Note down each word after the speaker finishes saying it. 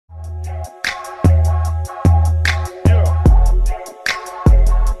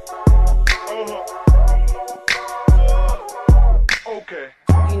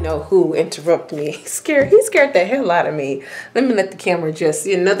who interrupted me. He scared the hell out of me. Let me let the camera just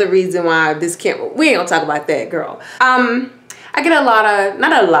see another reason why this camera, we ain't gonna talk about that, girl. I get a lot of,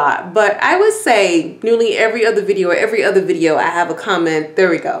 not a lot, but I would say nearly every other video I have a comment, there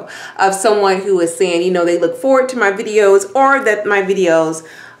we go, of someone who is saying, you know, they look forward to my videos, or that my videos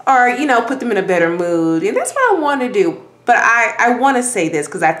are, you know, put them in a better mood. And that's what I want to do. But I want to say this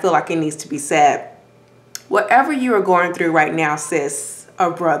because I feel like it needs to be said. Whatever you are going through right now, sis or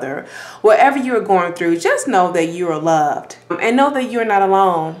brother, whatever you are going through, just know that you are loved. And know that you're not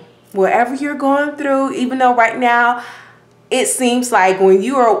alone. Whatever you're going through, even though right now, it seems like when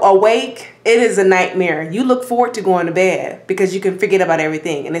you are awake, it is a nightmare. You look forward to going to bed because you can forget about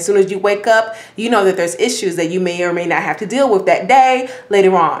everything. And as soon as you wake up, you know that there's issues that you may or may not have to deal with that day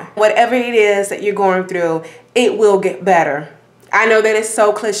later on. Whatever it is that you're going through, it will get better. I know that it's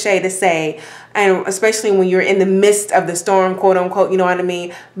so cliche to say, and especially when you're in the midst of the storm, quote unquote, you know what I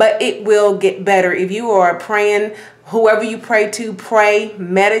mean? But it will get better. If you are praying, whoever you pray to, pray,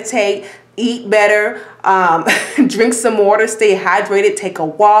 meditate, eat better, drink some water, stay hydrated, take a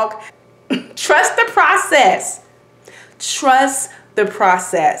walk. Trust the process. Trust the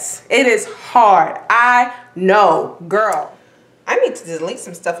process. It is hard. I know, girl. I need to delete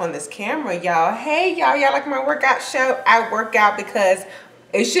some stuff on this camera, y'all. Hey, y'all like my workout show? I work out because,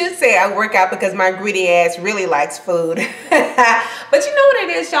 it should say I work out because my greedy ass really likes food. But you know what it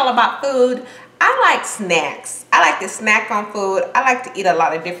is, y'all, about food? I like snacks. I like to snack on food. I like to eat a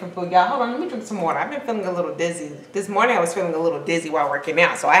lot of different food. Y'all, hold on, let me drink some water. I've been feeling a little dizzy. This morning I was feeling a little dizzy while working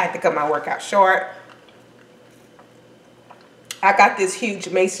out, so I had to cut my workout short. I got this huge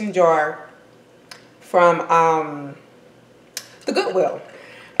mason jar from the Goodwill.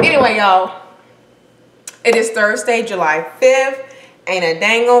 Anyway, y'all, it is Thursday, July 5th. Ain't a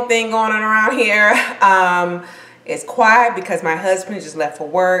dang old thing going on around here. It's quiet because my husband just left for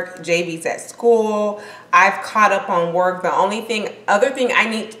work. JB's at school. I've caught up on work. The only other thing I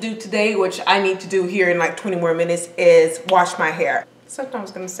need to do today, which I need to do here in like 20 more minutes, is wash my hair. Something I was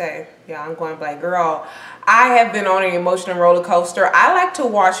gonna say, yeah, I'm going like, girl, I have been on an emotional roller coaster. I like to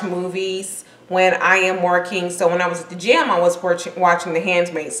watch movies when I am working. So when I was at the gym, I was watching The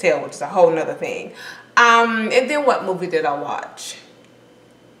Handmaid's Tale, which is a whole nother thing. And then what movie did I watch?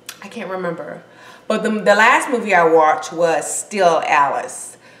 I can't remember. But the last movie I watched was Still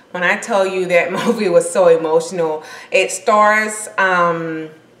Alice. When I tell you that movie was so emotional, it stars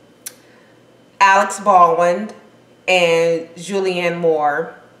Alex Baldwin and Julianne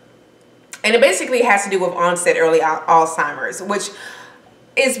Moore. And it basically has to do with onset early Alzheimer's, which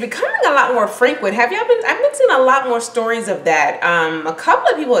is becoming a lot more frequent. I've been seeing a lot more stories of that. A couple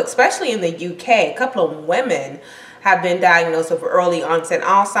of people, especially in the UK, a couple of women have been diagnosed with early onset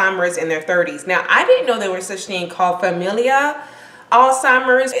Alzheimer's in their 30s. Now, I didn't know there was such thing called familial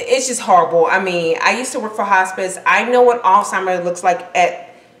Alzheimer's. It's just horrible. I mean, I used to work for hospice. I know what Alzheimer's looks like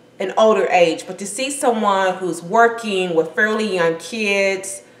at an older age, but to see someone who's working with fairly young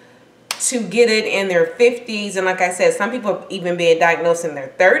kids to get it in their 50s, and like I said, some people have even been diagnosed in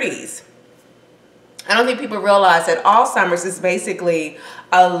their 30s. I don't think people realize that Alzheimer's is basically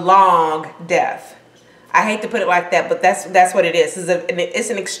a long death. I hate to put it like that, but that's what it is. It's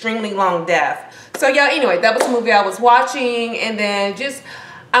an extremely long death. So y'all, anyway, that was the movie I was watching, and then just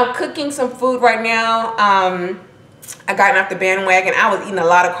I'm cooking some food right now. I gotten off the bandwagon. I was eating a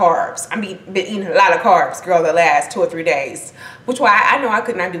lot of carbs. I've been eating a lot of carbs, girl, the last 2 or 3 days. Which why I know I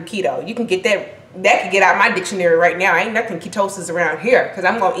could not do keto. You can get that could get out my dictionary right now. Ain't nothing ketosis around here because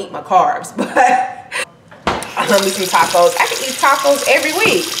I'm gonna eat my carbs. But I love me some tacos. I can eat tacos every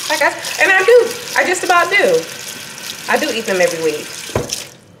week. And I do. I just about do. I do eat them every week.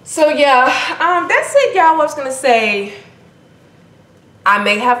 So yeah, that's it, y'all. What I was gonna say, I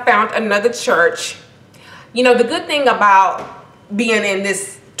may have found another church. You know, the good thing about being in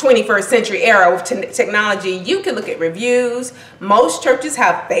this 21st century era with technology, you can look at reviews. Most churches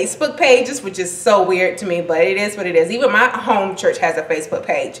have Facebook pages, which is so weird to me, but it is what it is. Even my home church has a Facebook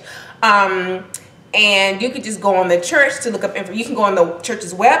page. And you could just go on the church to look up info. You can go on the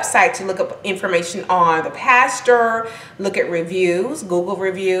church's website to look up information on the pastor, look at reviews, Google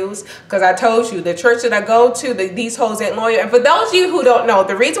reviews. Because I told you, the church that I go to, these hoes ain't loyal. And for those of you who don't know,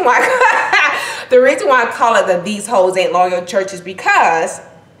 the reason why I call it the These Hoes Ain't Loyal church is because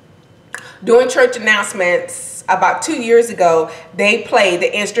during church announcements about 2 years ago, they played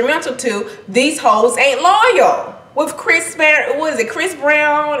the instrumental to These Hoes Ain't Loyal with Chris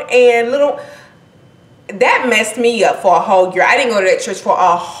Brown and that messed me up for a whole year. I didn't go to that church for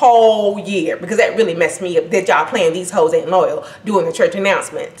a whole year because that really messed me up. That y'all playing These Hoes Ain't Loyal doing the church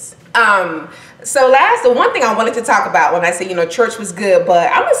announcements. So the one thing I wanted to talk about when I say, you know, church was good,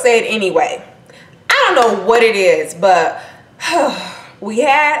 but I'm gonna say it anyway. I don't know what it is, but we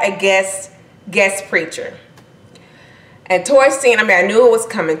had a guest preacher. And towards the end, I mean, I knew it was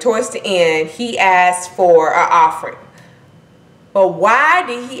coming. Towards the end, he asked for an offering. But why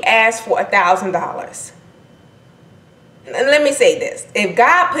did he ask for $1,000? Let me say this. If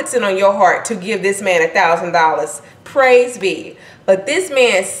God puts it on your heart to give this man $1,000, praise be. But this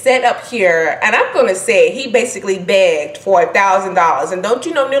man sat up here, and I'm going to say it, he basically begged for $1,000. And don't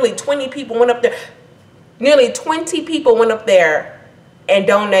you know, nearly 20 people went up there. Nearly 20 people went up there and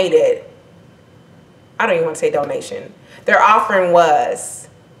donated. I don't even want to say donation. Their offering was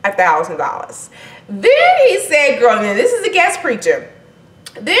 $1,000. Then he said, girl, now this is a guest preacher.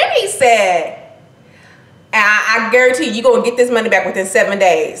 Then he said, and I guarantee you're going to get this money back within 7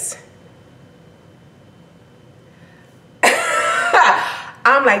 days.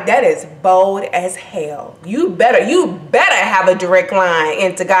 I'm like, that is bold as hell. You better have a direct line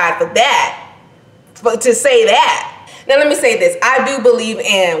into God for that, to say that. Now let me say this. I do believe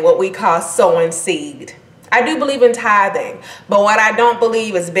in what we call sowing seed. I do believe in tithing, but what I don't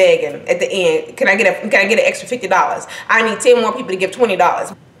believe is begging at the end. Can I get an extra $50? I need 10 more people to give $20.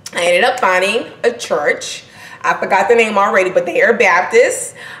 I ended up finding a church. I forgot the name already, but they are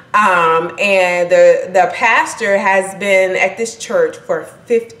Baptist. And the pastor has been at this church for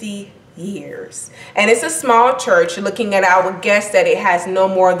 50 years. And it's a small church. Looking at, I would guess that it has no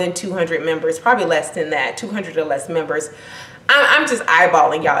more than 200 members, probably less than that, 200 or less members. I'm just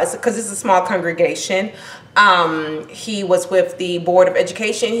eyeballing y'all. It's because it's a small congregation. He was with the Board of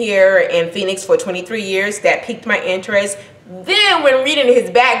Education here in Phoenix for 23 years. That piqued my interest. Then when reading his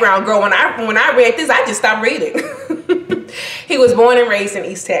background, girl, when I read this, I just stopped reading. He was born and raised in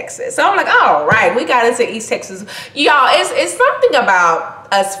East Texas. So I'm like, all right, we got into East Texas. Y'all, it's something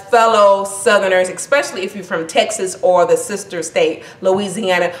about us fellow Southerners, especially if you're from Texas or the sister state,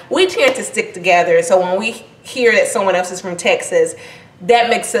 Louisiana. We tend to stick together. So when we hear that someone else is from Texas, that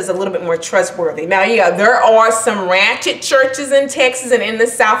makes us a little bit more trustworthy. Now, yeah, there are some ratchet churches in Texas and in the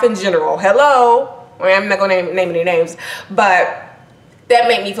South in general. Hello. Well, I'm not going to name any names, but that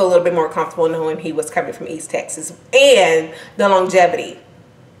made me feel a little bit more comfortable knowing he was coming from East Texas. And the longevity.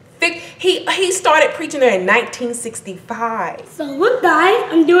 He started preaching there in 1965. So look, guys,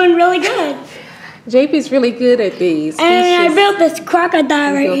 I'm doing really good. JP's really good at these. And I built this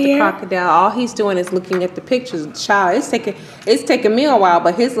crocodile right here. He built the crocodile. All he's doing is looking at the pictures. Child, it's taking me a while,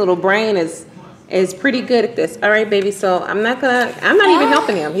 but his little brain is pretty good at this. All right, baby. So I'm not even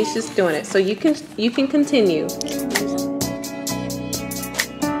helping him. He's just doing it. So you can continue.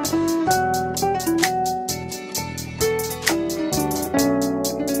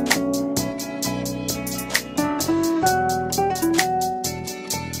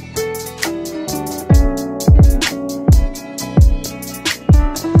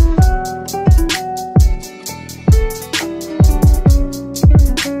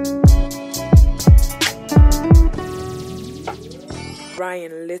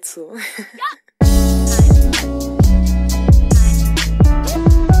 Ryan Little.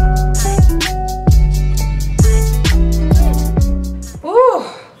 Ooh,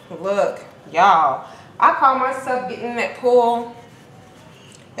 look, y'all. I call myself getting in that pool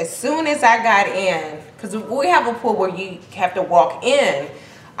as soon as I got in, because we have a pool where you have to walk in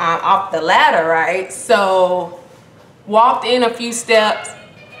off the ladder, right? So walked in a few steps,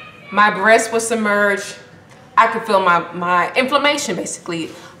 my breast was submerged. I could feel my inflammation, basically,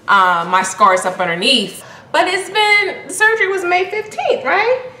 my scars up underneath. But the surgery was May 15th,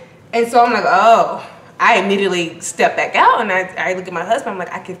 right? And so I'm like, oh, I immediately stepped back out and I look at my husband, I'm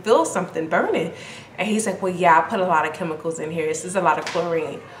like, I can feel something burning. And he's like, well, yeah, I put a lot of chemicals in here. This is a lot of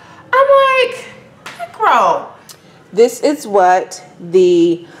chlorine. I'm like, bro. This is what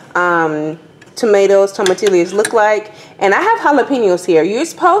the tomatillos look like. And I have jalapenos here. You're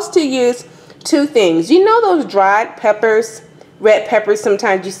supposed to use 2 things. You know those dried peppers, red peppers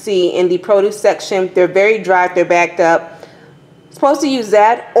sometimes you see in the produce section? They're very dry, they're backed up. Supposed to use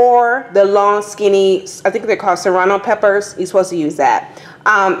that, or the long skinny, I think they're called serrano peppers. You're supposed to use that.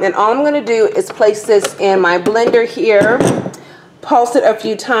 And all I'm going to do is place this in my blender here, pulse it a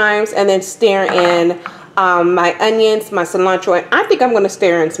few times, and then stir in my onions, my cilantro, and I think I'm going to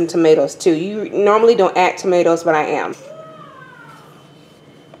stir in some tomatoes too. You normally don't add tomatoes, but I am.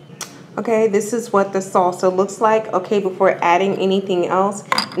 Okay, this is what the salsa looks like, okay, before adding anything else.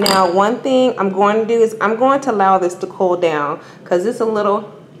 Now, one thing I'm going to do is I'm going to allow this to cool down because it's a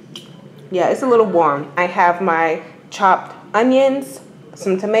little Yeah, it's a little warm. I have my chopped onions,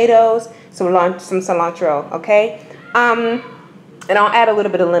 some tomatoes, some cilantro, okay? And I'll add a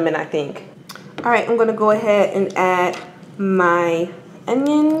little bit of lemon, I think. All right, I'm gonna go ahead and add my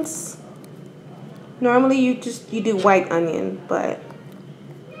onions. Normally you do white onion, but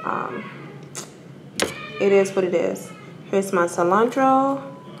it is what it is. Here's my cilantro.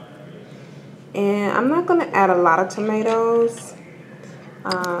 And I'm not gonna add a lot of tomatoes.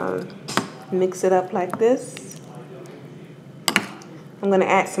 Mix it up like this. I'm gonna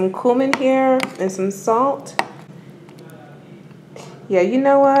add some cumin here and some salt. Yeah, you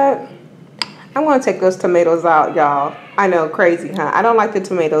know what? I'm gonna take those tomatoes out, y'all. I know, crazy, huh? I don't like the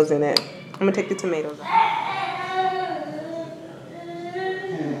tomatoes in it. I'm gonna take the tomatoes out.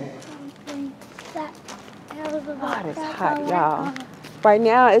 Oh, it's hot, y'all. Right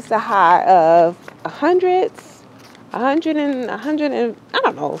now, it's a high of 100 and I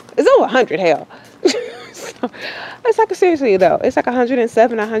don't know. It's over 100, hell. So, it's like, seriously though, it's like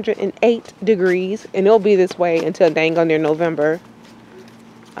 107, 108 degrees, and it'll be this way until dang on near November.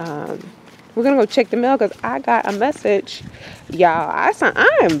 We're gonna go check the mail because I got a message, y'all. I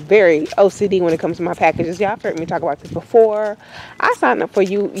am very OCD when it comes to my packages. Y'all have heard me talk about this before. I signed up for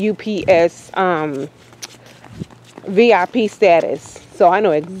UPS VIP status, so I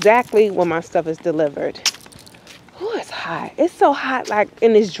know exactly when my stuff is delivered. Oh, it's hot. It's so hot, like,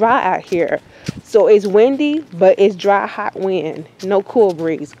 and it's dry out here. So it's windy, but it's dry, hot wind. No cool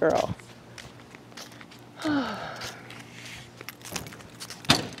breeze, girl.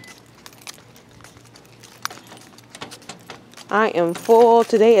 I am full.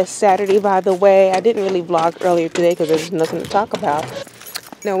 Today is Saturday, by the way. I didn't really vlog earlier today because there's nothing to talk about.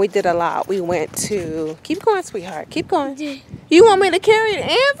 No, we did a lot. We went to... Keep going, sweetheart. Keep going. You want me to carry it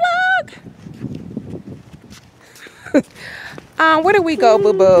and vlog? Where did we go,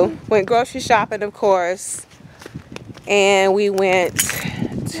 boo-boo? Went grocery shopping, of course. And we went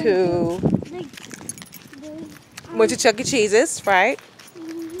to Chuck E. Cheese's, right?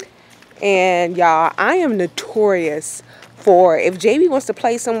 And y'all, I am notorious for if JB wants to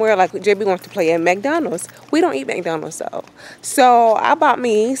play somewhere, like JB wants to play at McDonald's. We don't eat McDonald's though. So I bought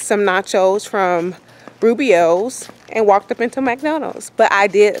me some nachos from Rubio's and walked up into McDonald's. But I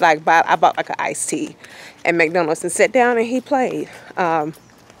did I bought like an iced tea at McDonald's and sat down and he played. What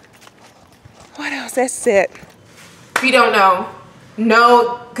else? That's it. If you don't know,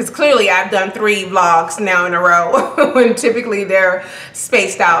 no, because clearly I've done 3 vlogs now in a row when typically they're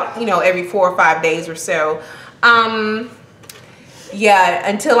spaced out, you know, every 4 or 5 days or so. Yeah,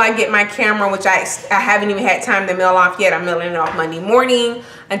 until I get my camera, which I haven't even had time to mail off yet. I'm mailing it off Monday morning.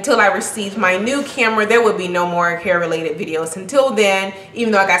 Until I receive my new camera, there will be no more hair related videos. Until then,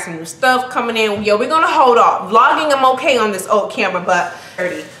 even though I got some new stuff coming in, yo, we're gonna hold off. Vlogging, I'm okay on this old camera, but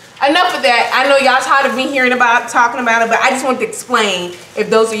enough of that. I know y'all tired of me talking about it, but I just want to explain if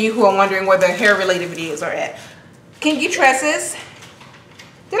those of you who are wondering where the hair related videos are at. Kinky tresses.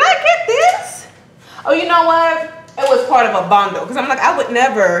 Did I get this? Oh, you know what? It was part of a bundle because I'm like, I would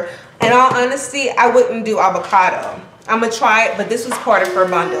never, in all honesty, I wouldn't do avocado. I'm gonna try it, but this was part of her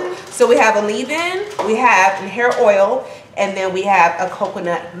bundle. So we have a leave-in, we have hair oil, and then we have a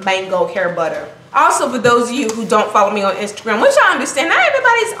coconut mango hair butter. Also, for those of you who don't follow me on Instagram, which I understand, not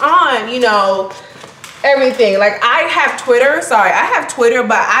everybody's on, you know, everything. Like I have Twitter,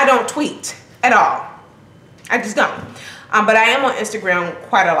 but I don't tweet at all. I just don't. But I am on Instagram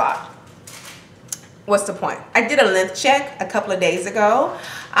quite a lot. What's the point? I did a length check a couple of days ago,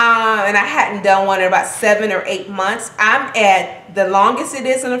 and I hadn't done one in about 7 or 8 months. I'm at the longest it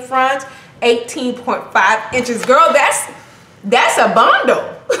is in the front, 18.5 inches. Girl, that's a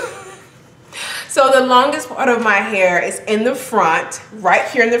bundle. So the longest part of my hair is in the front, right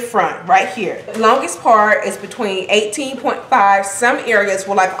here in the front, right here. The longest part is between 18.5, some areas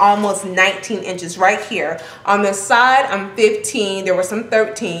were like almost 19 inches right here. On the side, I'm 15, there were some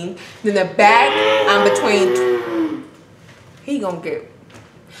 13. Then the back, I'm between, he gonna get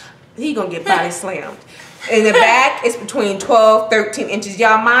body slammed. In the back, it's between 12, 13 inches.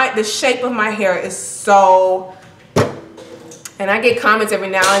 Y'all, the shape of my hair is so... And I get comments every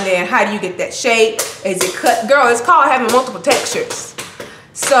now and then, how do you get that shape? Is it cut? Girl, it's called having multiple textures.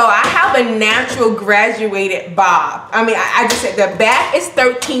 So I have a natural graduated bob. I mean, I just said the back is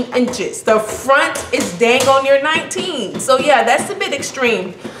 13 inches. The front is dang on near 19. So yeah, that's a bit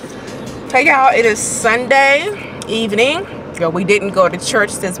extreme. Hey y'all, it is Sunday evening. Girl, we didn't go to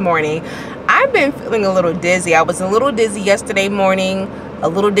church this morning. I've been feeling a little dizzy. I was a little dizzy yesterday morning. A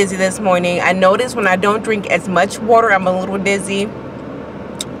little dizzy this morning. I notice when I don't drink as much water, I'm a little dizzy.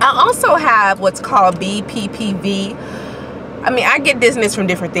 I also have what's called BPPV, I mean, I get dizziness from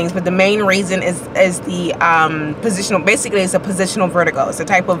different things, but the main reason is the positional. Basically, it's a positional vertigo. It's a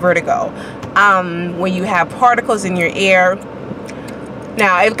type of vertigo when you have particles in your ear.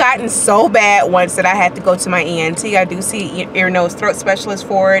 Now, I've gotten so bad once that I had to go to my ENT. I do see ear, nose, throat specialist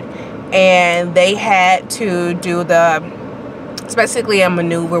for it, and they had to do it's basically a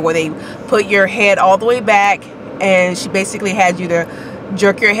maneuver where they put your head all the way back, and she basically had you to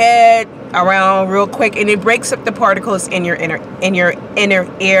jerk your head around real quick, and it breaks up the particles in your inner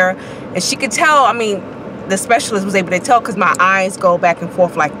ear. And she could tell. I mean, the specialist was able to tell because my eyes go back and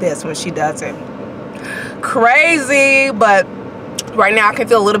forth like this when she does it. Crazy, but right now I can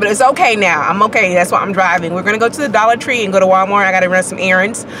feel a little bit. It's okay now. I'm okay. That's why I'm driving. We're gonna go to the Dollar Tree and go to Walmart. I gotta run some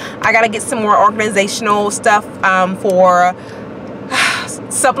errands. I gotta get some more organizational stuff for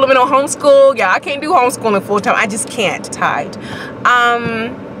supplemental homeschool. Yeah, I can't do homeschooling full time. I just can't. Tied.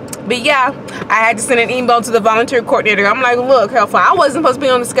 But yeah, I had to send an email to the volunteer coordinator. I'm like, look, helpful. I wasn't supposed to be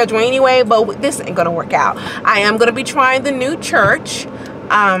on the schedule anyway, but this ain't gonna work out. I am gonna be trying the new church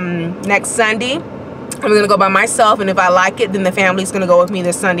next Sunday. I'm gonna go by myself, and if I like it, then the family's gonna go with me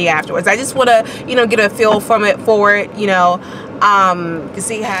this Sunday afterwards. I just wanna, you know, get a feel for it, you know, to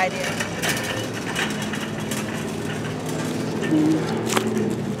see how it is.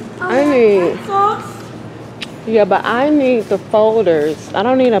 I need, yeah, but I need the folders. I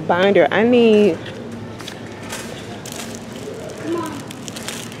don't need a binder. I need.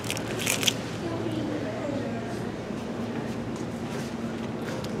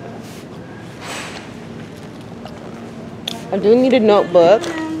 I do need a notebook.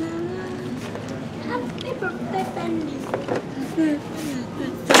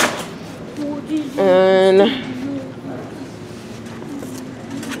 And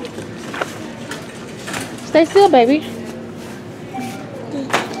stay still, baby.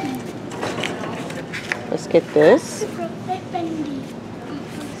 Let's get this.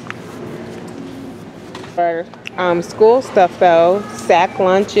 For school stuff though, sack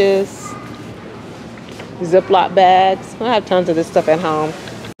lunches, Ziploc bags. I have tons of this stuff at home.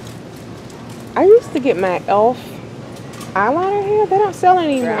 I used to get my e.l.f. eyeliner here. They don't sell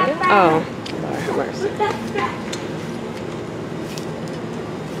anymore. Oh, Lord have mercy.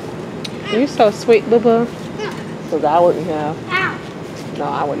 You're so sweet, boo-boo. Because I wouldn't have. No,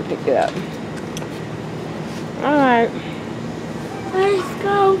 I wouldn't pick it up. Alright. Let's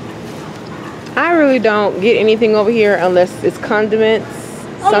go. I really don't get anything over here unless it's condiments.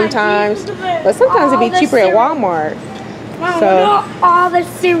 Sometimes, but sometimes it'd be cheaper at Walmart. Mom, So look at all the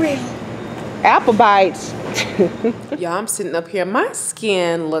cereal. apple bites. Y'all, I'm sitting up here. My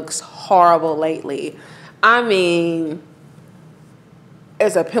skin looks horrible lately. I mean,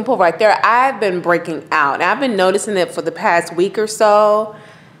 there's a pimple right there. I've been breaking out. I've been noticing it for the past week or so.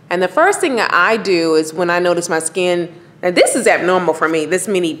 And the first thing that I do is when I notice my skin. Now, this is abnormal for me, this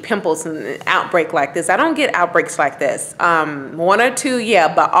many pimples and an outbreak like this. I don't get outbreaks like this. One or two,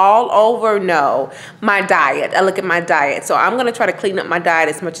 yeah, but all over, no. My diet, I look at my diet. So I'm gonna try to clean up my diet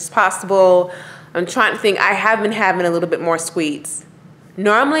as much as possible. I'm trying to think, I have been having a little bit more sweets.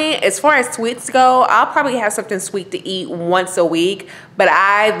 Normally, as far as sweets go, I'll probably have something sweet to eat once a week, but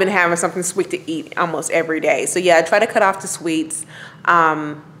I've been having something sweet to eat almost every day. So yeah, I try to cut off the sweets.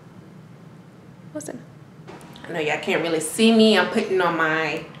 What's it? I know y'all can't really see me. I'm putting on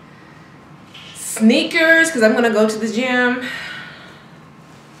my sneakers because I'm gonna go to the gym.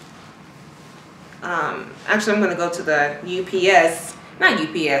 Actually, I'm gonna go to the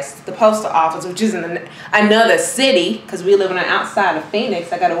the postal office, which is in another city because we live on the outside of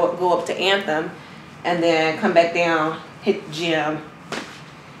Phoenix. I gotta go up to Anthem and then come back down, hit the gym,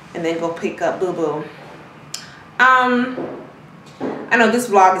 and then go pick up Boo Boo. I know this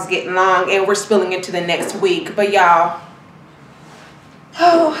vlog is getting long and we're spilling into the next week, but y'all,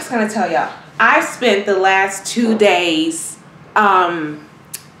 oh, I was gonna tell y'all, I spent the last 2 days, you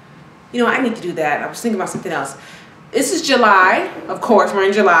know, I need to do that. I was thinking about something else. This is July, of course, we're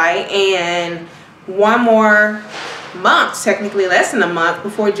in July, and one more month, technically less than a month,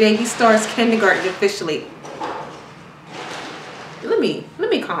 before Jabby starts kindergarten officially. Let me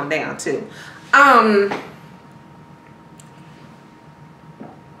calm down too.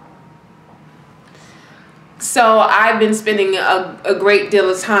 So I've been spending a great deal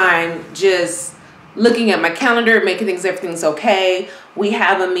of time just looking at my calendar, making everything's okay. We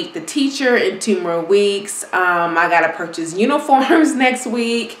have a meet the teacher in 2 more weeks. I gotta purchase uniforms next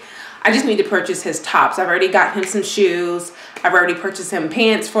week. I just need to purchase his tops. I've already got him some shoes. I've already purchased him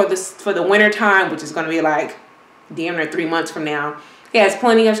pants for the winter time, which is gonna be like damn near 3 months from now. He has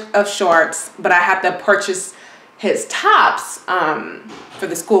plenty of shorts, but I have to purchase his tops for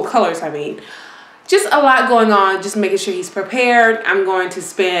the school colors, I mean. just a lot going on, just making sure he's prepared. I'm going to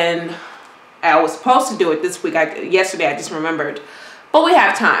spend, I was supposed to do it this week. Yesterday I just remembered, but we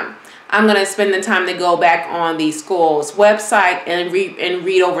have time. I'm going to spend the time to go back on the school's website and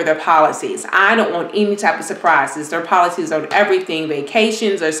read over their policies. I don't want any type of surprises. Their policies are everything,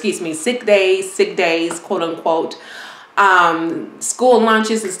 vacations, or excuse me, sick days, quote unquote, school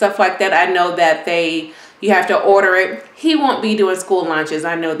lunches and stuff like that. I know that you have to order it. He won't be doing school lunches,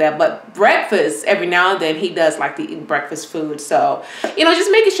 I know that, but breakfast, every now and then he does like to eat breakfast food. So, you know, just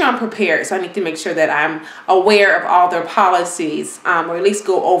making sure I'm prepared. So I need to make sure that I'm aware of all their policies, or at least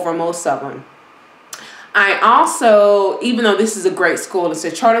go over most of them. I also, even though this is a great school, it's a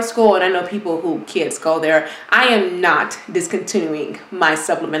charter school, and I know people who kids go there, I am not discontinuing my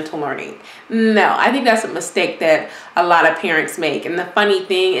supplemental learning. No, I think that's a mistake that a lot of parents make. And the funny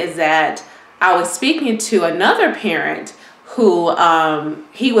thing is that I was speaking to another parent who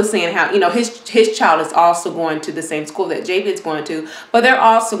he was saying how, you know, his child is also going to the same school that Jabby is going to, but they're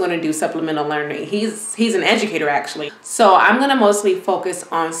also going to do supplemental learning. He's an educator actually. So I'm going to mostly focus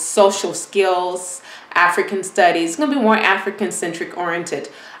on social skills, African studies. It's going to be more African-centric oriented.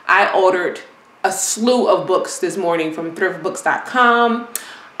 I ordered a slew of books this morning from thriftbooks.com.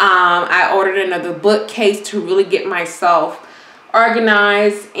 I ordered another bookcase to really get myself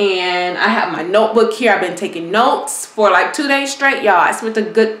organized, and I have my notebook here. I've been taking notes for like 2 days straight, y'all. I spent a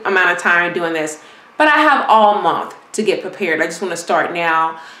good amount of time doing this, but I have all month to get prepared. I just want to start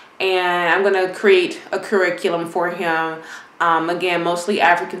now, and I'm going to create a curriculum for him. Again, mostly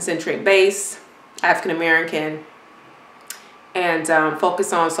African-centric base, African-American, and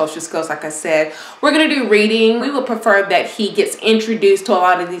focus on social skills. Like I said, we're going to do reading. We would prefer that he gets introduced to a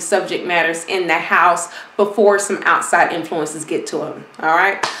lot of these subject matters in the house before some outside influences get to him. All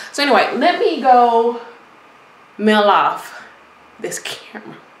right. So anyway, let me go mail off this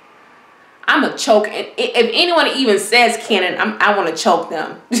camera. I'm a choke. And if anyone even says Canon, I want to choke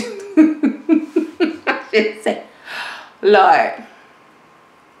them. I should say, Lord.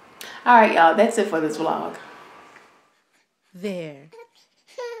 All right, y'all. That's it for this vlog. There.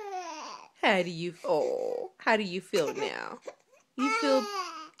 How do you feel now?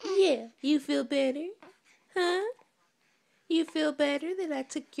 You feel better? Huh? You feel better that I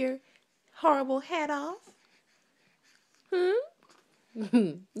took your horrible hat off?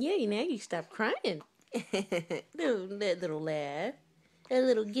 Yeah, now you stop crying. That little laugh. A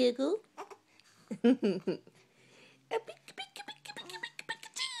little giggle.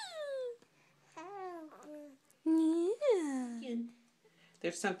 Yeah.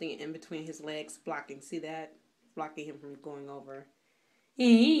 There's something in between his legs blocking. See that? Blocking him from going over.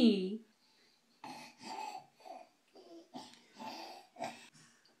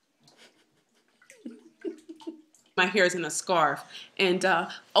 My hair is in a scarf. And,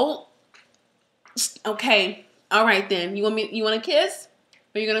 oh, okay. All right then. You want a kiss?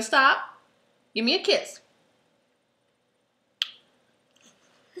 Are you going to stop? Give me a kiss.